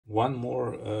One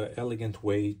more elegant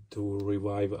way to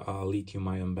revive a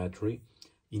lithium-ion battery.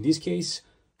 In this case,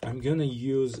 I'm gonna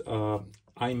use a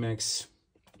IMAX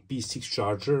B6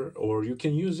 charger, or you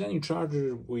can use any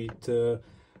charger with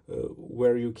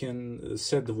where you can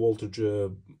set the voltage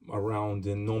around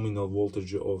the nominal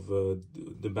voltage of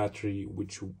the battery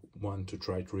which you want to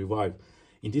try to revive.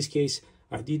 In this case,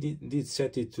 I did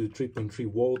set it to 3.3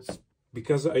 volts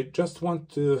because I just want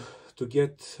to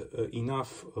get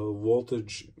enough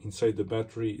voltage inside the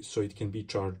battery so it can be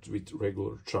charged with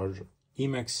regular charger.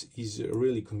 IMAX is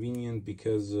really convenient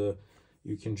because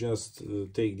you can just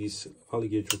take these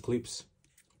alligator clips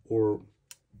or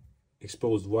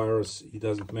exposed wires, it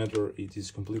doesn't matter, it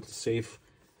is completely safe.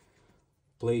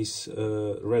 Place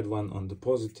red one on the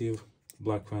positive,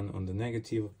 black one on the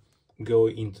negative, go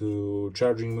into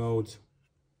charging mode,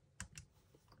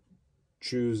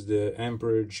 choose the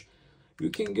amperage. You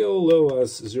can go low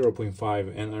as 0.5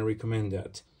 and I recommend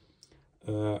that.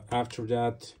 After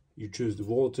that you choose the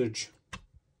voltage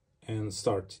and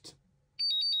start it.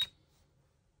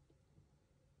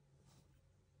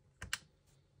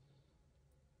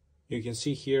 You can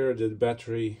see here that the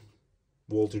battery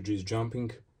voltage is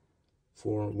jumping.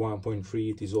 For 1.3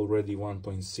 it is already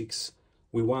 1.6.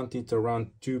 We want it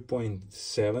around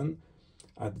 2.7.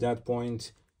 At that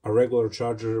point a regular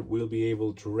charger will be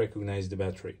able to recognize the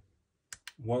battery.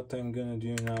 What I'm gonna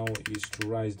do now is to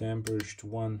raise the amperage to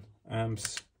 1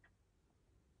 amps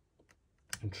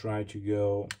and try to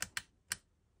go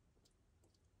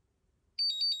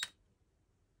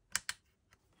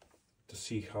to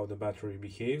see how the battery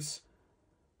behaves.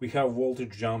 We have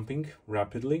voltage jumping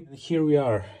rapidly. And here we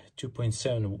are,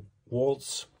 2.7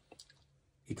 volts.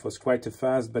 It was quite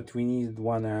fast, but we needed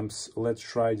 1 amps. Let's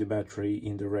try the battery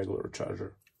in the regular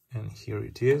charger. And here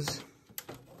it is.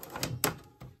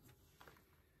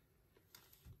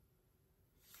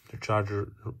 The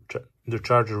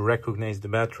charger recognized the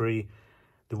battery.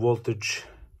 The voltage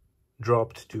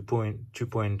dropped to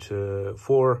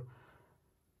 2.4,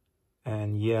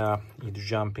 and yeah, it's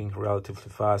jumping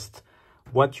relatively fast.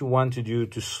 What you want to do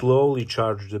to slowly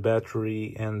charge the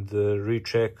battery and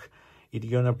recheck, it's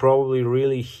gonna probably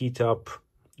really heat up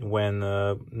when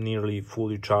nearly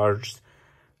fully charged,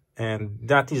 and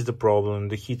that is the problem.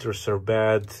 The heaters are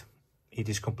bad. It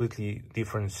is completely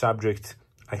different subject.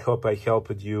 I hope I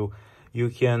helped you. You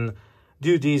can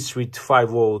do this with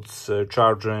 5 volts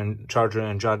charger and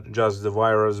just the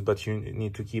virus, but you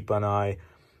need to keep an eye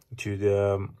to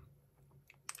the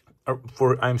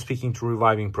I'm speaking to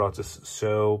reviving process.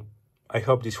 So I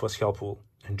hope this was helpful.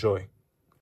 Enjoy.